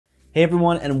Hey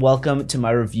everyone, and welcome to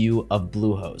my review of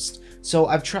Bluehost. So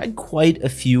I've tried quite a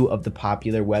few of the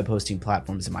popular web hosting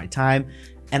platforms in my time,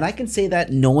 and I can say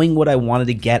that knowing what I wanted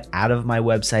to get out of my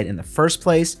website in the first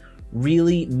place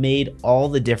really made all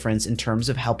the difference in terms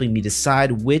of helping me decide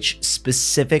which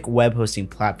specific web hosting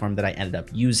platform that I ended up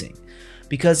using.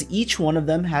 Because each one of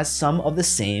them has some of the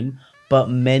same, but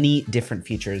many different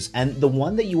features, and the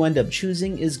one that you end up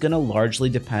choosing is going to largely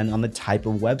depend on the type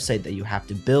of website that you have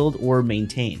to build or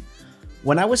maintain.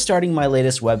 When I was starting my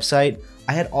latest website,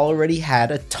 I had already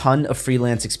had a ton of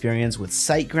freelance experience with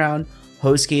SiteGround,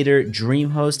 HostGator,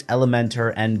 DreamHost,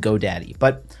 Elementor, and GoDaddy.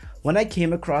 But when I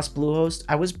came across Bluehost,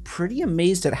 I was pretty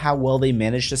amazed at how well they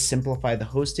managed to simplify the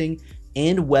hosting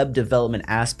and web development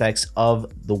aspects of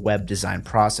the web design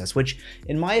process, which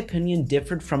in my opinion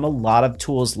differed from a lot of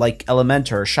tools like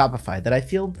Elementor or Shopify that I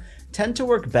feel tend to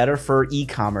work better for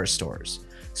e-commerce stores.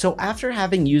 So after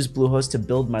having used Bluehost to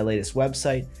build my latest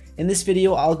website, in this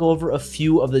video, I'll go over a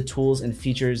few of the tools and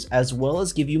features as well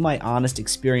as give you my honest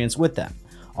experience with them.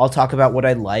 I'll talk about what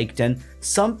I liked and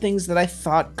some things that I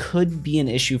thought could be an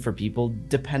issue for people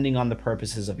depending on the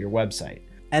purposes of your website.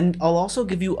 And I'll also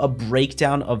give you a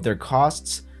breakdown of their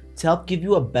costs to help give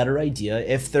you a better idea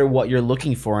if they're what you're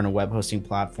looking for in a web hosting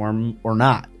platform or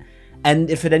not.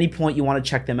 And if at any point you want to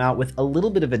check them out with a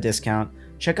little bit of a discount,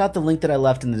 check out the link that I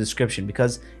left in the description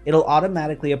because it'll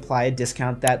automatically apply a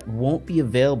discount that won't be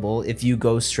available if you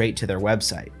go straight to their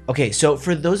website. Okay, so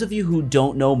for those of you who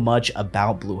don't know much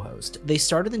about Bluehost, they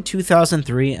started in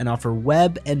 2003 and offer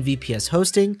web and VPS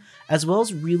hosting, as well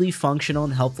as really functional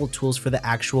and helpful tools for the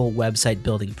actual website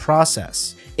building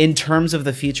process. In terms of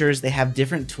the features, they have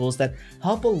different tools that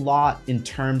help a lot in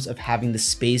terms of having the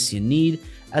space you need,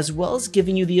 as well as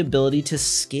giving you the ability to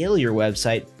scale your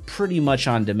website pretty much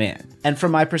on demand. And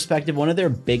from my perspective, one of their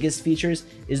biggest features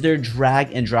is their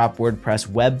drag and drop WordPress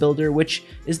web builder, which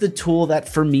is the tool that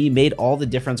for me made all the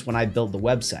difference when I built the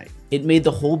website. It made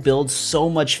the whole build so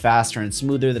much faster and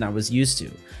smoother than I was used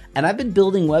to. And I've been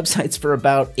building websites for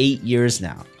about 8 years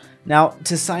now. Now,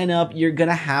 to sign up, you're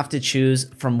gonna have to choose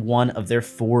from one of their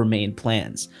 4 main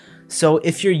plans. So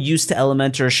if you're used to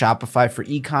Elementor or Shopify for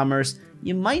e-commerce,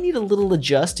 you might need a little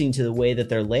adjusting to the way that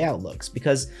their layout looks,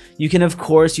 because you can of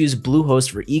course use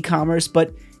Bluehost for e-commerce,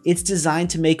 but it's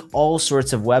designed to make all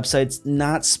sorts of websites,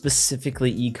 not specifically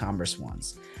e-commerce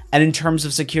ones. And in terms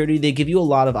of security, they give you a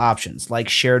lot of options like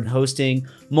shared hosting,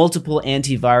 multiple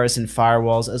antivirus and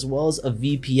firewalls, as well as a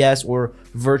VPS or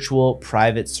virtual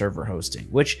private server hosting,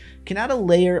 which can add a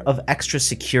layer of extra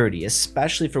security,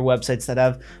 especially for websites that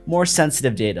have more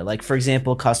sensitive data, like for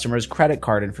example, customers' credit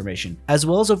card information, as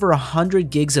well as over 100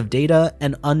 gigs of data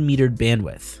and unmetered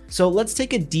bandwidth. So let's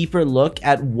take a deeper look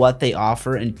at what they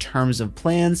offer in terms of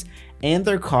plans and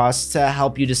their costs to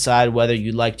help you decide whether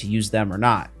you'd like to use them or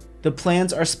not. The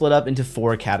plans are split up into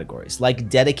 4 categories, like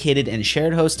dedicated and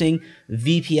shared hosting,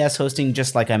 VPS hosting,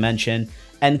 just like I mentioned,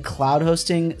 and cloud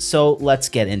hosting, so let's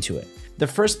get into it. The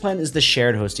first plan is the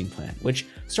shared hosting plan, which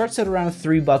starts at around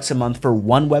 $3 a month for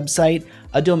one website,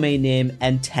 a domain name,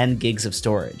 and 10 gigs of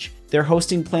storage. Their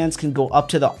hosting plans can go up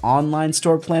to the online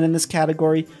store plan in this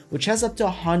category, which has up to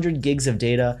 100 gigs of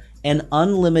data and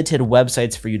unlimited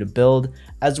websites for you to build,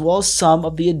 as well as some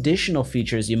of the additional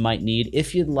features you might need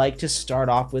if you'd like to start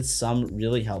off with some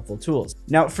really helpful tools.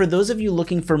 Now, for those of you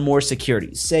looking for more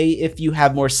security, say if you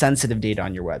have more sensitive data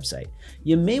on your website,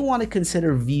 you may want to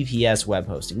consider VPS web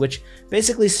hosting, which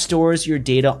basically stores your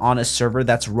data on a server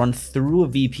that's run through a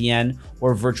VPN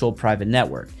or virtual private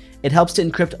network. It helps to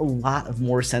encrypt a lot of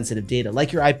more sensitive data,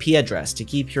 like your IP address, to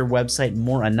keep your website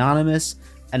more anonymous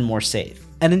and more safe.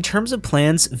 And in terms of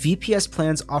plans, VPS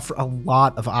plans offer a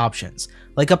lot of options,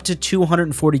 like up to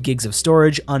 240 gigs of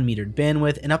storage, unmetered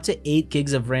bandwidth, and up to 8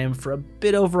 gigs of RAM for a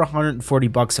bit over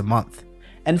 $140 a month.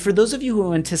 And for those of you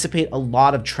who anticipate a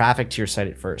lot of traffic to your site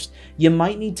at first, you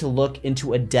might need to look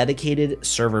into a dedicated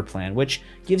server plan, which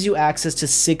gives you access to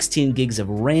 16 gigs of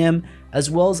RAM, as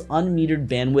well as unmetered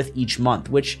bandwidth each month,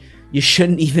 which you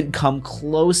shouldn't even come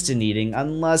close to needing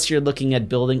unless you're looking at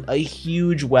building a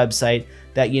huge website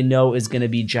that you know is going to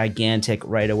be gigantic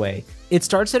right away. It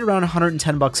starts at around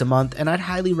 $110 a month, and I'd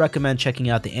highly recommend checking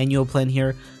out the annual plan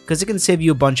here because it can save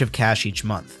you a bunch of cash each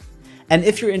month. And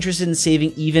if you're interested in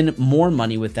saving even more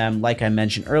money with them, like I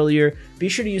mentioned earlier, be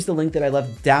sure to use the link that I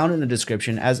left down in the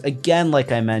description, as again,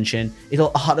 like I mentioned,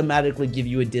 it'll automatically give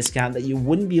you a discount that you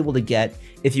wouldn't be able to get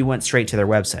if you went straight to their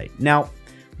website. Now,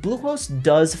 Bluehost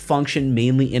does function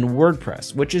mainly in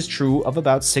WordPress, which is true of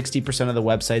about 60% of the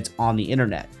websites on the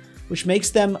internet, which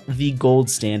makes them the gold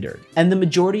standard. And the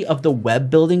majority of the web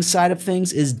building side of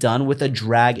things is done with a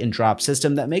drag and drop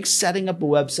system that makes setting up a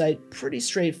website pretty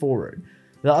straightforward.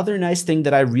 The other nice thing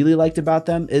that I really liked about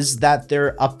them is that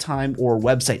their uptime or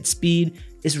website speed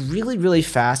is really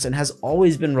fast and has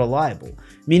always been reliable,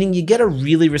 meaning you get a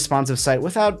really responsive site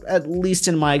without, at least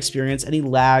in my experience, any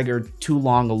lag or too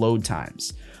long load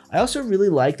times. I also really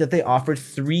like that they offered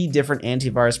 3 different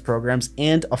antivirus programs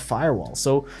and a firewall,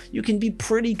 so you can be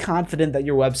pretty confident that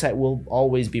your website will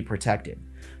always be protected.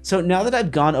 So now that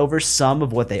I've gone over some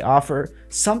of what they offer,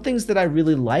 some things that I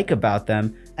really like about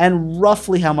them, and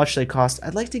roughly how much they cost,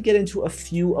 I'd like to get into a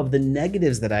few of the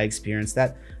negatives that I experienced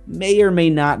that may or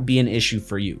may not be an issue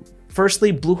for you.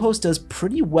 Firstly, Bluehost does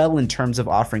pretty well in terms of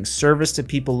offering service to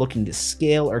people looking to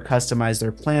scale or customize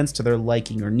their plans to their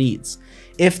liking or needs.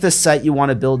 If the site you want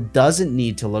to build doesn't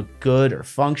need to look good or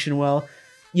function well,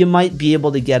 you might be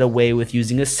able to get away with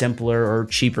using a simpler or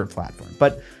cheaper platform.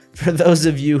 But for those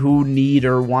of you who need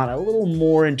or want a little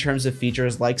more in terms of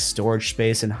features like storage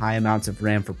space and high amounts of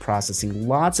RAM for processing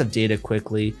lots of data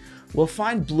quickly, we'll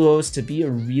find Bluehost to be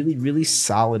a really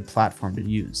solid platform to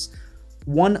use.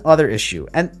 One other issue,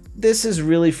 and this is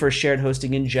really for shared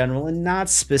hosting in general and not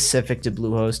specific to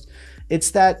Bluehost, it's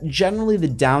that generally the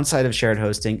downside of shared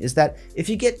hosting is that if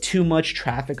you get too much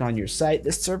traffic on your site,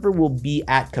 the server will be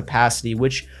at capacity,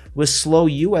 which will slow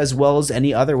you as well as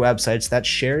any other websites that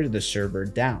share the server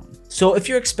down. So if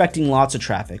you're expecting lots of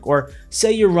traffic, or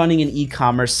say you're running an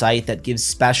e-commerce site that gives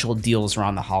special deals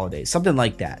around the holidays, something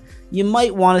like that, you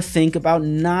might want to think about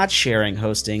not sharing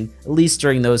hosting, at least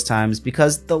during those times,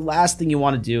 because the last thing you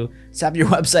want to do is have your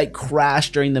website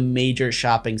crash during the major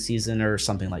shopping season or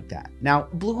something like that. Now,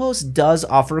 Bluehost does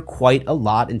offer quite a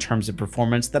lot in terms of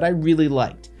performance that I really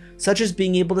liked, such as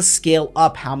being able to scale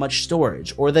up how much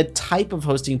storage or the type of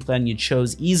hosting plan you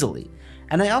chose easily.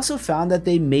 And I also found that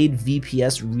they made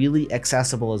VPS really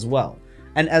accessible as well.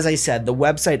 And as I said, the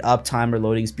website uptime or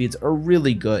loading speeds are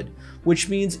really good, which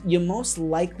means you most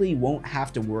likely won't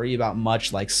have to worry about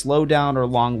much like slowdown or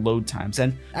long load times.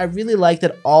 And I really like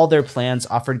that all their plans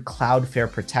offered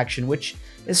Cloudflare protection, which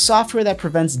is software that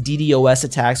prevents DDoS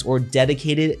attacks or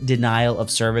dedicated denial of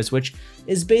service, which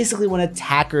is basically when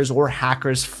attackers or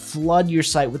hackers flood your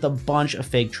site with a bunch of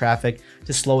fake traffic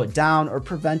to slow it down or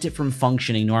prevent it from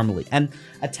functioning normally. And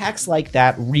attacks like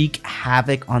that wreak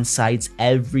havoc on sites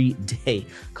every day,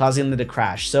 causing them to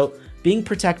crash. So being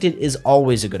protected is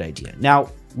always a good idea. Now,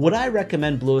 would I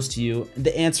recommend Bluehost to you?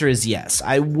 The answer is yes.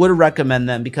 I would recommend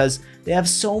them because they have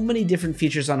so many different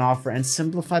features on offer and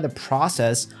simplify the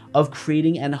process of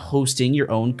creating and hosting your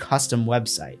own custom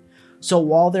website. So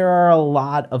while there are a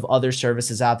lot of other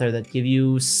services out there that give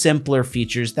you simpler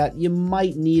features that you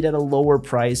might need at a lower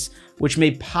price, which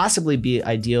may possibly be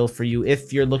ideal for you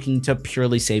if you're looking to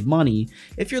purely save money,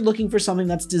 if you're looking for something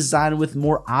that's designed with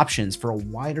more options for a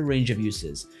wider range of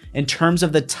uses, in terms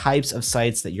of the types of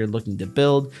sites that you're looking to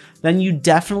build, then you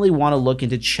definitely want to look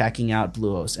into checking out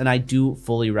Bluehost, and I do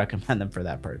fully recommend them for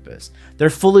that purpose. They're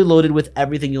fully loaded with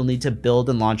everything you'll need to build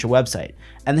and launch a website,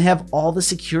 and they have all the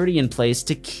security in place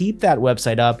to keep that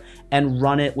website up and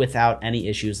run it without any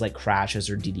issues like crashes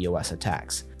or DDoS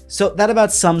attacks. So that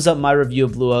about sums up my review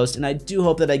of Bluehost, and I do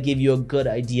hope that I gave you a good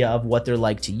idea of what they're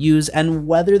like to use and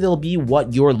whether they'll be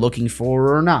what you're looking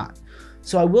for or not.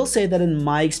 So I will say that in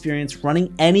my experience,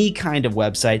 running any kind of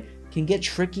website can get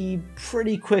tricky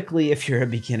pretty quickly if you're a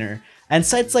beginner, and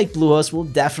sites like Bluehost will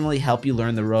definitely help you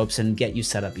learn the ropes and get you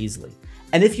set up easily.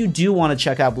 And if you do want to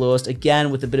check out Bluehost,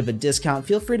 again with a bit of a discount,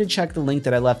 feel free to check the link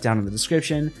that I left down in the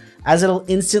description, as it'll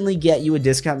instantly get you a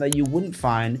discount that you wouldn't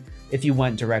find if you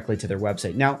went directly to their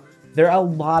website. Now, there are a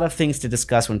lot of things to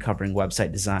discuss when covering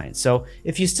website design, so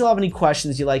if you still have any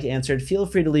questions you'd like answered, feel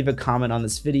free to leave a comment on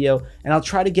this video, and I'll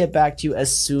try to get back to you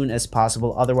as soon as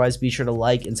possible. Otherwise, be sure to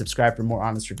like and subscribe for more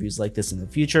honest reviews like this in the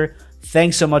future.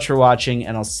 Thanks so much for watching,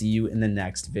 and I'll see you in the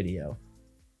next video.